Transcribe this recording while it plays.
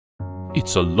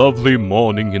It's a lovely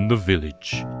morning in the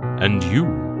village, and you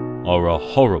are a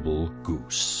horrible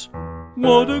goose.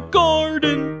 What a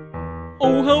garden!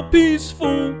 Oh, how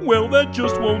peaceful! Well, that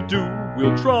just won't do.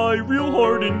 We'll try real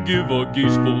hard and give a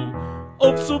geeseful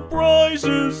of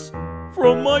surprises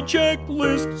from my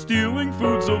checklist, stealing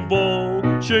foods of all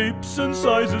shapes and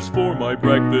sizes for my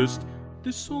breakfast.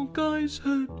 This old guy's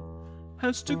head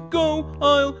has to go.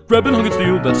 I'll grab and hunk and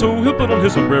steal that so he'll put on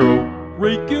his sombrero.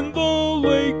 Rake in the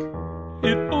lake,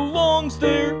 it belongs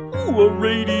there. Ooh, a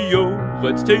radio,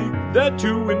 let's take that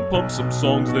too and pump some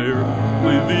songs there.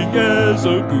 Living as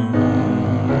a goose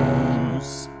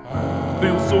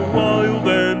feels so wild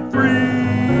and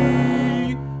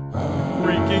free,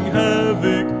 wreaking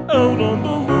havoc out on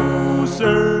the loose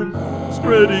and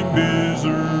spreading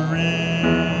misery.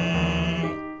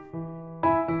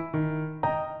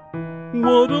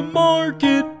 What a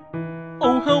market!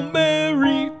 Oh, how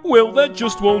merry! Well, that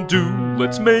just won't do.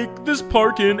 Let's make this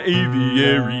park an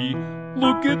aviary.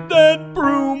 Look at that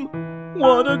broom!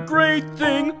 What a great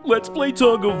thing! Let's play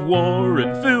tug of war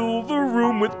and fill the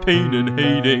room with pain and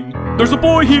hating. There's a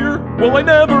boy here! Well, I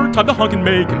never! Time to honk and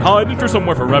make and hide and fear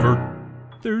somewhere forever.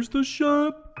 There's the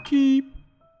shopkeep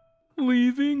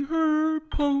leaving her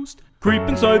post. Creep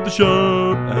inside the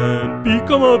shop and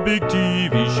become a big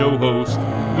TV show host.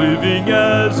 Living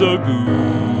as a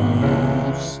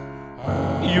goose,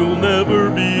 you'll never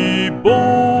be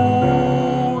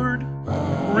bored.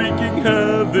 Wreaking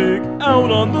havoc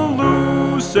out on the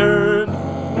loose and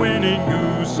winning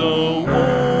goose awards.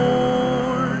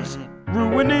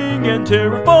 Ruining and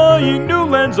terrifying new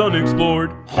lands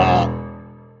unexplored.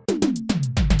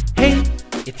 Hey,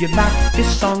 if you like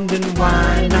this song, then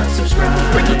why not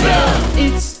subscribe? Ring the bell.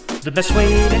 It's the best way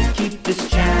to keep this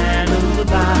channel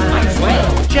alive. Might as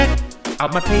well. Check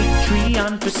out my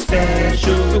Patreon for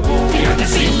special rewards. Behind the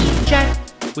scenes. Chat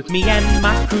with me and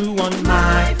my crew on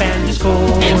my fan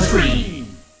Discord. And free.